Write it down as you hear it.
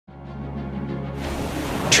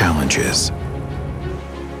challenges,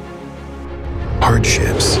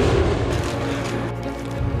 hardships,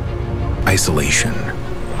 isolation.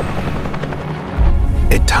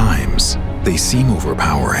 At times, they seem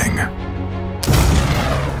overpowering.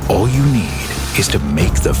 All you need is to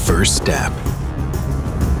make the first step.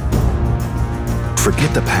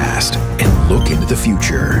 Forget the past and look into the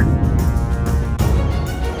future.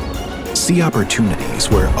 See opportunities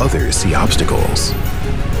where others see obstacles.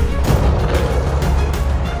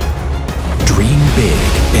 Dream big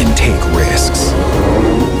and take risks.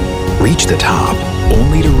 Reach the top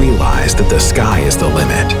only to realize that the sky is the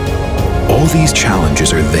limit. All these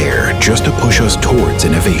challenges are there just to push us towards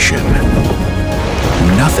innovation.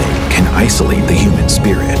 Nothing can isolate the human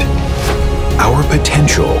spirit. Our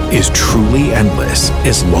potential is truly endless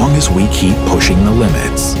as long as we keep pushing the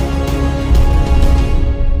limits.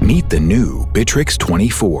 Meet the new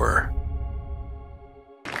Bitrix24.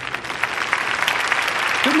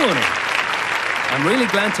 Good morning. I'm really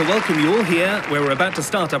glad to welcome you all here where we're about to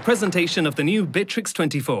start our presentation of the new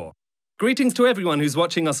Bitrix24. Greetings to everyone who's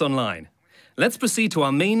watching us online. Let's proceed to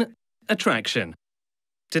our main attraction.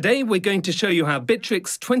 Today we're going to show you how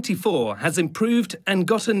Bitrix24 has improved and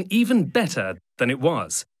gotten even better than it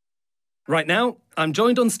was. Right now, I'm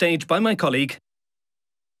joined on stage by my colleague,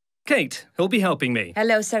 Kate, who'll be helping me.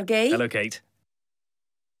 Hello, Sergey. Hello, Kate.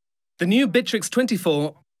 The new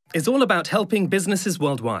Bitrix24 is all about helping businesses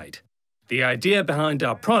worldwide. The idea behind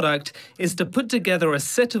our product is to put together a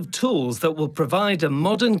set of tools that will provide a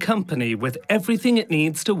modern company with everything it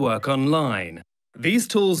needs to work online. These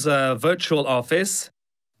tools are virtual office,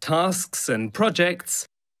 tasks and projects,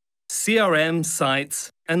 CRM,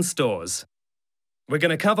 sites, and stores. We're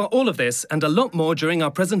going to cover all of this and a lot more during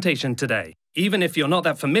our presentation today. Even if you're not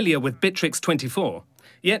that familiar with Bitrix24,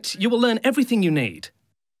 yet you will learn everything you need.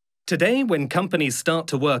 Today, when companies start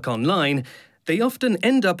to work online, they often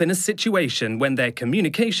end up in a situation when their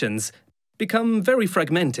communications become very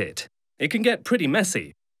fragmented. It can get pretty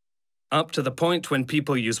messy. Up to the point when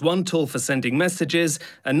people use one tool for sending messages,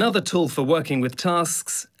 another tool for working with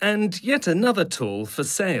tasks, and yet another tool for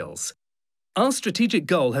sales. Our strategic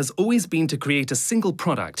goal has always been to create a single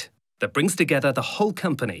product that brings together the whole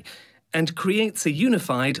company and creates a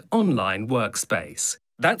unified online workspace.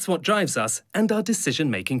 That's what drives us and our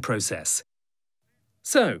decision-making process.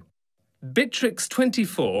 So,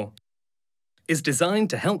 Bitrix24 is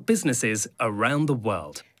designed to help businesses around the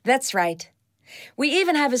world. That's right. We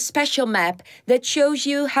even have a special map that shows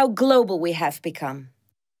you how global we have become.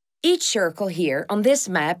 Each circle here on this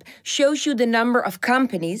map shows you the number of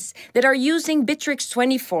companies that are using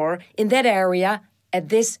Bitrix24 in that area at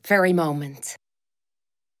this very moment.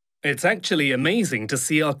 It's actually amazing to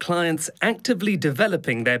see our clients actively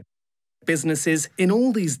developing their businesses in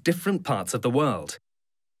all these different parts of the world.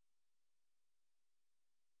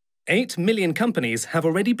 8 million companies have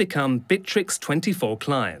already become Bitrix24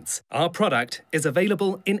 clients. Our product is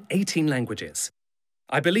available in 18 languages.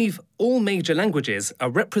 I believe all major languages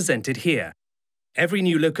are represented here. Every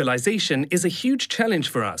new localization is a huge challenge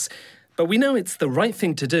for us, but we know it's the right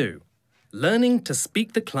thing to do. Learning to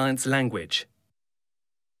speak the client's language.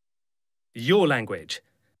 Your language.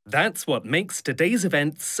 That's what makes today's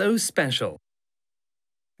event so special.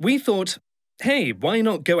 We thought, hey, why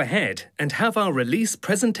not go ahead and have our release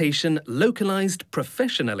presentation localized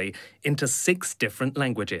professionally into 6 different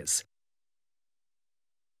languages?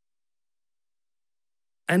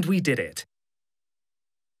 And we did it.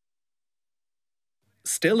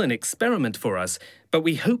 Still an experiment for us, but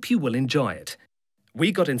we hope you will enjoy it.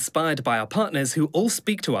 We got inspired by our partners who all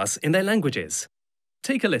speak to us in their languages.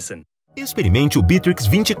 Take a listen. Experimente o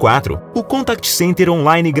Bitrix24, o contact center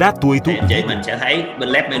online gratuito. Chị mình sẽ thấy bên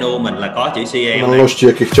left menu mình là có chữ CL. Funkcjonalności,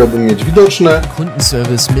 jakie chciałbym mieć widoczne.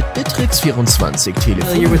 Kundenservice mit Bitrix24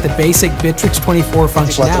 Telefon. You're with the basic Bitrix24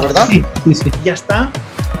 functionality. Ya está.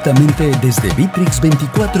 Directamente desde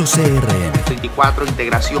Bitrix24 CRM. 24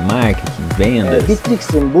 integración. Marketing, vendas.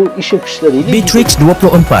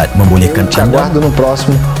 Bitrix24 memulihkan Anda. Aguardo no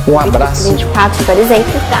próximo. Abraço. 24, por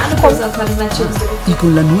exemplo, está com os alternativos. Y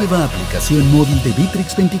con la nueva aplicación móvil de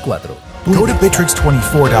Bitrix24. Go to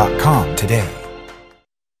Bitrix24.com today.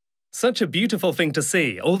 Such a beautiful thing to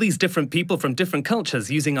see, all these different people from different cultures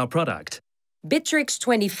using our product.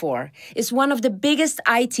 Bitrix24 is one of the biggest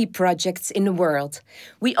IT projects in the world.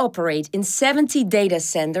 We operate in 70 data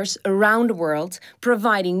centers around the world,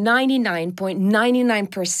 providing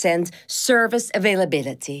 99.99% service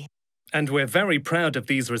availability. And we're very proud of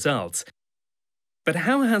these results. But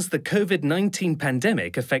how has the COVID-19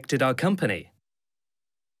 pandemic affected our company?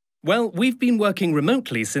 Well, we've been working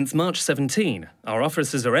remotely since March 17. Our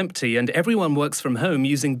offices are empty and everyone works from home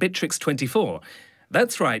using Bitrix24.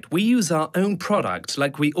 That's right, we use our own product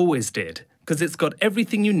like we always did, because it's got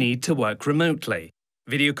everything you need to work remotely.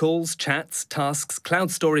 Video calls, chats, tasks, cloud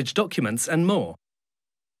storage documents, and more.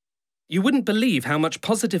 You wouldn't believe how much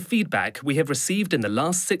positive feedback we have received in the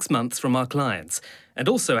last 6 months from our clients, and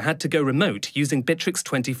also had to go remote using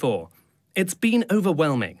Bitrix24. It's been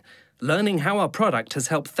overwhelming, learning how our product has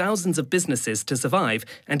helped thousands of businesses to survive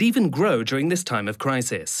and even grow during this time of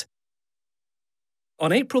crisis.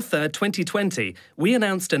 On April 3rd, 2020, we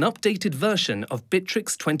announced an updated version of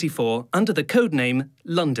Bitrix24 under the codename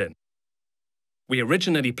London. We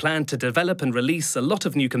originally planned to develop and release a lot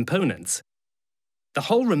of new components. The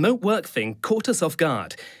whole remote work thing caught us off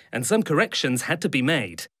guard, and some corrections had to be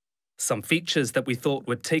made. Some features that we thought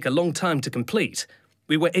would take a long time to complete,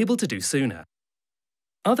 we were able to do sooner.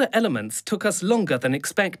 Other elements took us longer than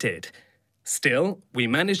expected. Still, we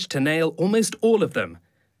managed to nail almost all of them.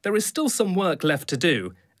 There is still some work left to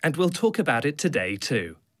do, and we'll talk about it today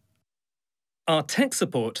too. Our tech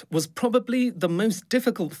support was probably the most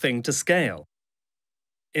difficult thing to scale.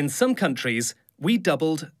 In some countries, we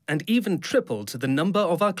doubled and even tripled the number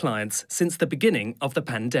of our clients since the beginning of the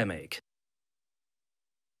pandemic.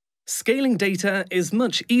 Scaling data is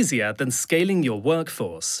much easier than scaling your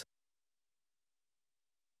workforce.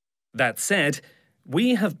 That said,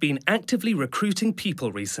 we have been actively recruiting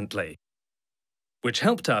people recently, which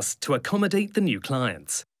helped us to accommodate the new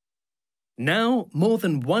clients. Now, more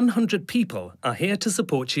than 100 people are here to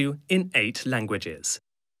support you in 8 languages.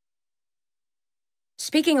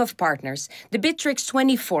 Speaking of partners, the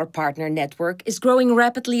Bitrix24 partner network is growing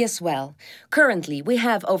rapidly as well. Currently, we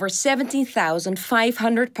have over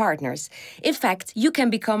 17,500 partners. In fact, you can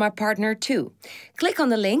become our partner too. Click on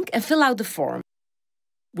the link and fill out the form.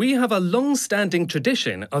 We have a long-standing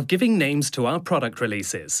tradition of giving names to our product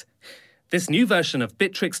releases. This new version of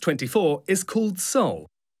Bitrix24 is called Soul.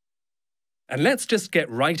 And let's just get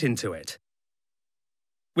right into it.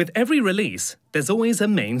 With every release, there's always a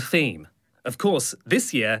main theme. Of course,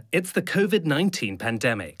 this year, it's the COVID-19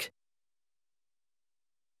 pandemic.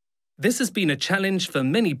 This has been a challenge for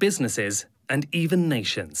many businesses and even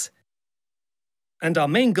nations. And our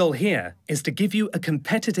main goal here is to give you a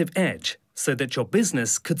competitive edge so that your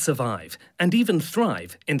business could survive and even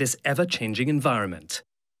thrive in this ever-changing environment.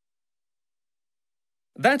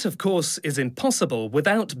 That, of course, is impossible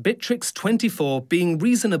without Bitrix24 being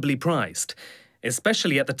reasonably priced,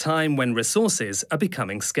 especially at the time when resources are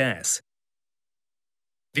becoming scarce.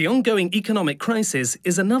 The ongoing economic crisis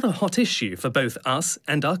is another hot issue for both us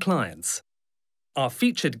and our clients. Our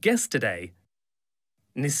featured guest today,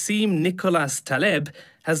 Nissim Nicholas Taleb,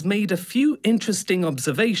 has made a few interesting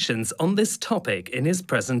observations on this topic in his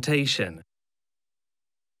presentation.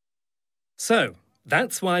 So,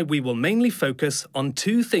 that's why we will mainly focus on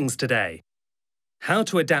 2 things today: how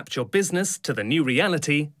to adapt your business to the new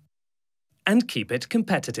reality and keep it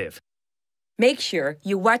competitive. Make sure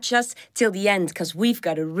you watch us till the end because we've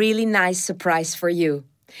got a really nice surprise for you.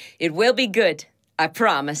 It will be good, I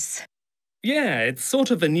promise. Yeah, it's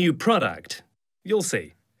sort of a new product. You'll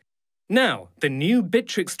see. Now, the new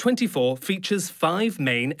Bitrix24 features 5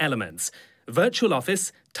 main elements: Virtual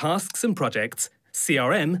Office, Tasks and Projects,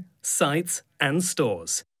 CRM, Sites, and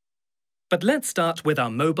Stores. But let's start with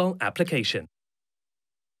our mobile application.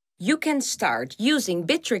 You can start using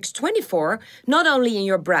Bitrix24 not only in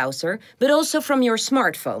your browser, but also from your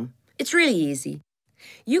smartphone. It's really easy.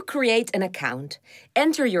 You create an account,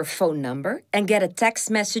 enter your phone number, and get a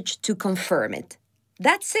text message to confirm it.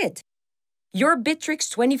 That's it. Your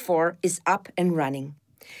Bitrix24 is up and running.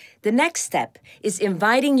 The next step is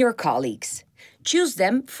inviting your colleagues. Choose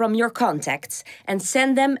them from your contacts and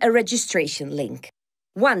send them a registration link.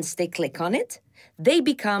 Once they click on it, they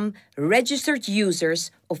become registered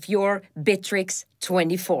users of your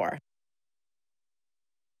Bitrix24.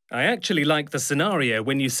 I actually like the scenario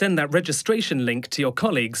when you send that registration link to your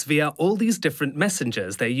colleagues via all these different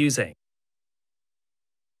messengers they're using.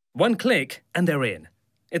 One click and they're in.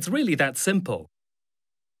 It's really that simple.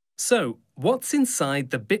 So, what's inside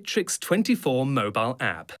the Bitrix24 mobile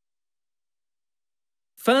app?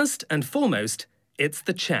 First and foremost, it's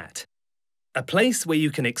the chat. A place where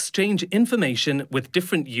you can exchange information with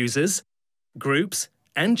different users, groups,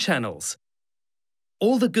 and channels.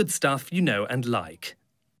 All the good stuff you know and like.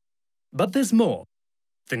 But there's more.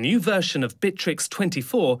 The new version of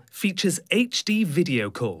Bitrix24 features HD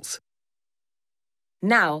video calls.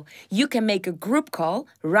 Now, you can make a group call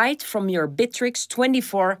right from your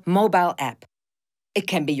Bitrix24 mobile app. It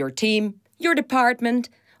can be your team, your department,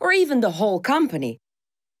 or even the whole company.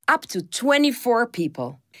 Up to 24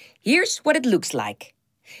 people. Here's what it looks like.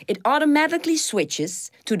 It automatically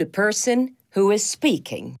switches to the person who is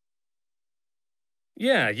speaking.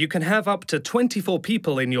 Yeah, you can have up to 24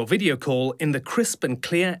 people in your video call in the crisp and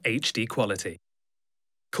clear HD quality.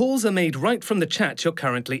 Calls are made right from the chat you're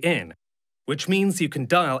currently in, which means you can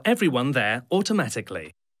dial everyone there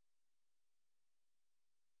automatically.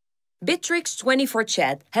 Bitrix24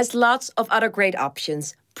 Chat has lots of other great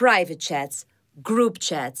options: private chats, group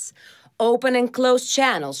chats, open and closed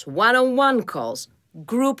channels, one-on-one calls,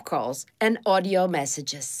 group calls, and audio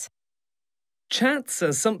messages. Chats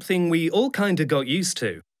are something we all kinda got used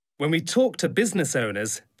to. When we talk to business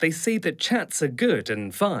owners, they say that chats are good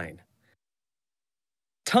and fine.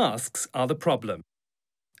 Tasks are the problem,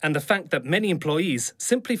 and the fact that many employees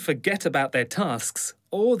simply forget about their tasks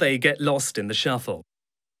or they get lost in the shuffle.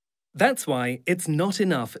 That's why it's not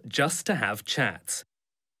enough just to have chats.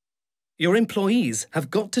 Your employees have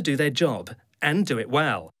got to do their job and do it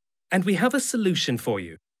well, and we have a solution for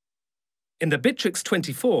you. In the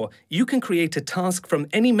Bitrix24, you can create a task from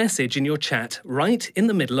any message in your chat right in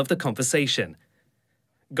the middle of the conversation.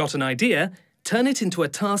 Got an idea? Turn it into a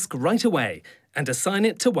task right away and assign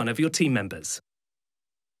it to one of your team members.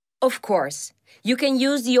 Of course, you can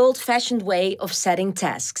use the old-fashioned way of setting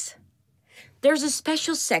tasks. There's a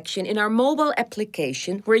special section in our mobile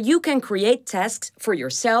application where you can create tasks for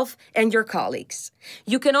yourself and your colleagues.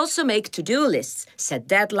 You can also make to-do lists, set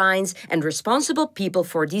deadlines, and responsible people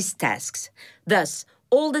for these tasks. Thus,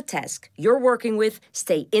 all the tasks you're working with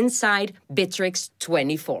stay inside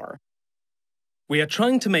Bitrix24. We are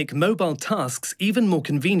trying to make mobile tasks even more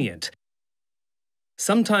convenient.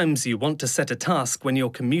 Sometimes you want to set a task when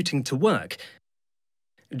you're commuting to work,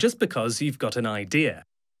 just because you've got an idea.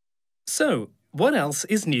 So, what else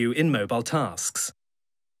is new in mobile tasks?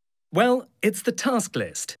 Well, it's the task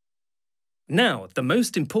list. Now, the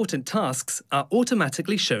most important tasks are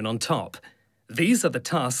automatically shown on top. These are the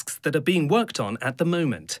tasks that are being worked on at the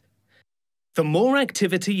moment. The more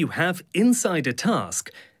activity you have inside a task,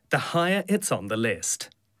 the higher it's on the list.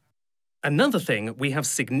 Another thing we have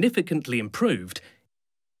significantly improved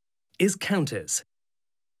is counters.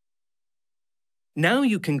 Now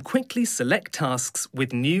you can quickly select tasks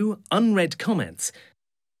with new, unread comments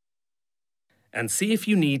and see if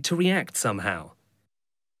you need to react somehow.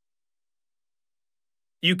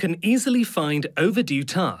 You can easily find overdue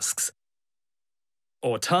tasks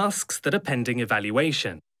or tasks that are pending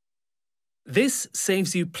evaluation. This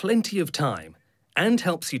saves you plenty of time and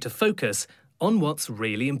helps you to focus on what's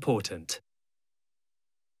really important.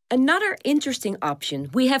 Another interesting option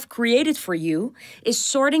we have created for you is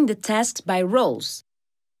sorting the tasks by roles.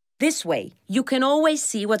 This way, you can always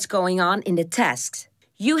see what's going on in the tasks.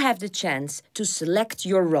 You have the chance to select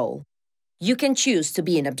your role. You can choose to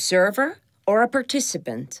be an observer or a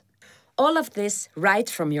participant. All of this right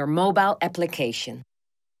from your mobile application.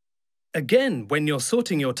 Again, when you're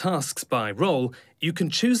sorting your tasks by role, you can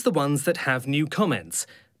choose the ones that have new comments,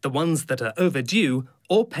 the ones that are overdue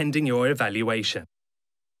or pending your evaluation.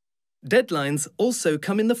 Deadlines also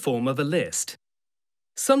come in the form of a list.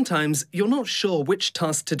 Sometimes you're not sure which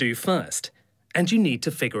task to do first, and you need to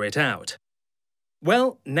figure it out.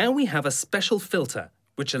 Well, now we have a special filter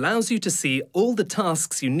which allows you to see all the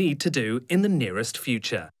tasks you need to do in the nearest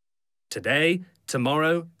future. Today,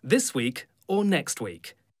 tomorrow, this week, or next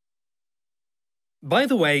week. By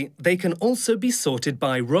the way, they can also be sorted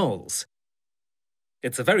by roles.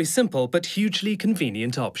 It's a very simple but hugely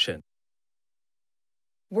convenient option.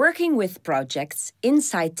 Working with projects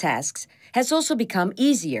inside tasks has also become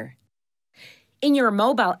easier. In your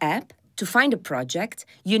mobile app, to find a project,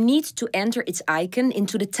 you need to enter its icon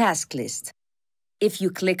into the task list. If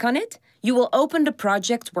you click on it, you will open the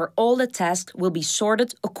project where all the tasks will be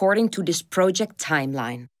sorted according to this project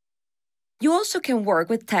timeline. You also can work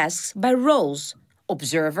with tasks by roles,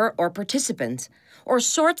 observer or participant, or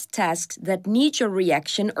sort tasks that need your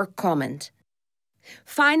reaction or comment.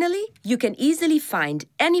 Finally, you can easily find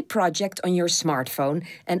any project on your smartphone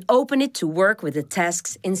and open it to work with the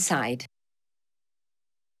tasks inside.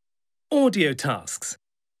 Audio tasks.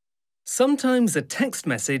 Sometimes a text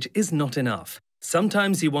message is not enough.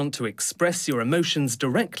 Sometimes you want to express your emotions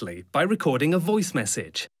directly by recording a voice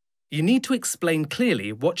message. You need to explain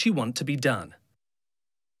clearly what you want to be done.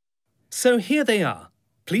 So here they are.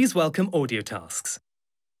 Please welcome audio tasks.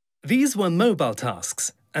 These were mobile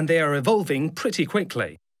tasks, and they are evolving pretty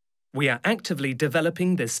quickly. We are actively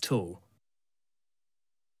developing this tool.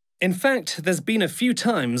 In fact, there's been a few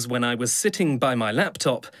times when I was sitting by my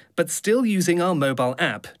laptop, but still using our mobile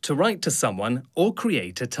app to write to someone or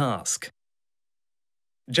create a task.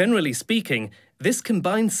 Generally speaking, this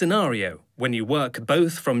combined scenario, when you work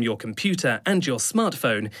both from your computer and your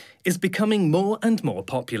smartphone, is becoming more and more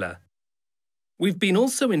popular. We've been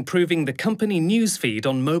also improving the company newsfeed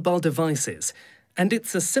on mobile devices, And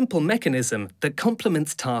it's a simple mechanism that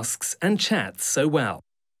complements tasks and chats so well.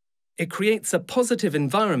 It creates a positive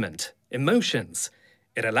environment, emotions.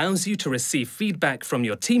 It allows you to receive feedback from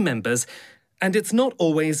your team members, and it's not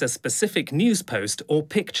always a specific news post or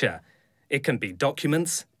picture. It can be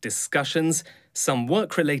documents, discussions, some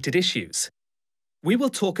work-related issues. We will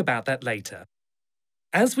talk about that later.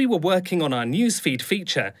 As we were working on our newsfeed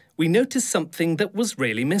feature, we noticed something that was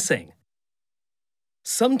really missing.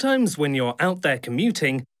 Sometimes when you're out there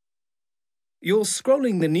commuting, you're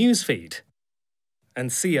scrolling the newsfeed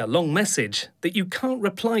and see a long message that you can't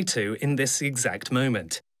reply to in this exact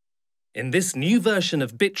moment. In this new version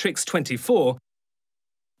of Bitrix24,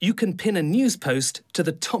 you can pin a news post to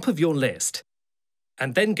the top of your list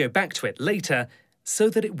and then go back to it later so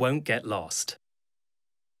that it won't get lost.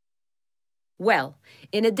 Well,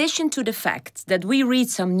 in addition to the fact that we read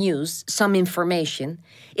some news, some information,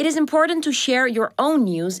 it is important to share your own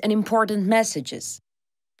news and important messages.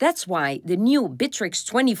 That's why the new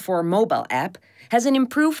Bitrix24 mobile app has an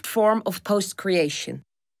improved form of post creation.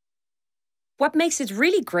 What makes it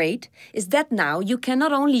really great is that now you can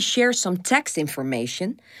not only share some text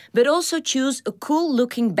information, but also choose a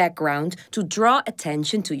cool-looking background to draw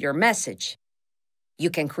attention to your message.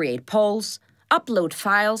 You can create polls, upload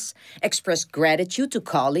files, express gratitude to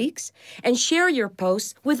colleagues, and share your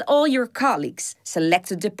posts with all your colleagues,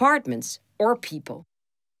 selected departments, or people.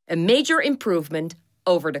 A major improvement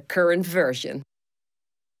over the current version.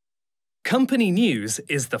 Company News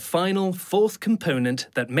is the final fourth component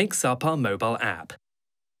that makes up our mobile app.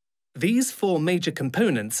 These four major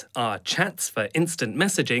components are chats for instant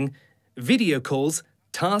messaging, video calls,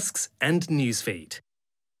 tasks, and newsfeed.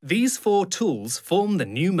 These four tools form the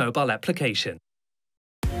new mobile application.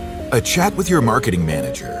 A chat with your marketing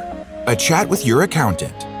manager, a chat with your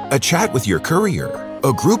accountant, a chat with your courier,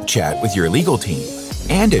 a group chat with your legal team,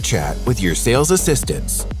 and a chat with your sales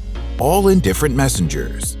assistants, all in different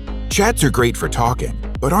messengers. Chats are great for talking,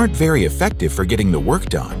 but aren't very effective for getting the work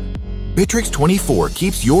done. Bitrix24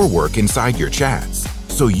 keeps your work inside your chats,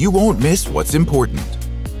 so you won't miss what's important.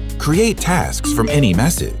 Create tasks from any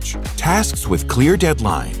message, tasks with clear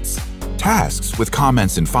deadlines, tasks with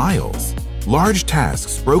comments and files, large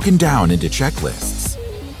tasks broken down into checklists,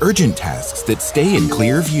 urgent tasks that stay in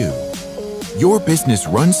clear view. Your business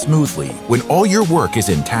runs smoothly when all your work is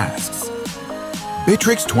in tasks.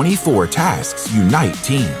 Bitrix24 tasks unite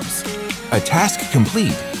teams. A task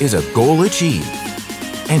complete is a goal achieved.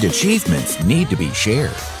 And achievements need to be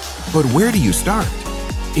shared. But where do you start?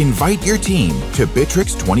 Invite your team to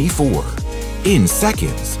Bitrix24. In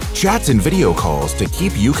seconds, chats and video calls to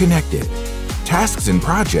keep you connected, tasks and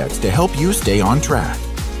projects to help you stay on track,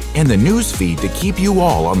 and the news feed to keep you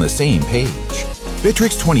all on the same page.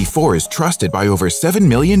 Bitrix24 is trusted by over 7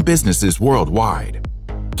 million businesses worldwide.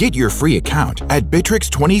 Get your free account at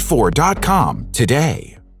Bitrix24.com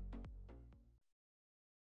today.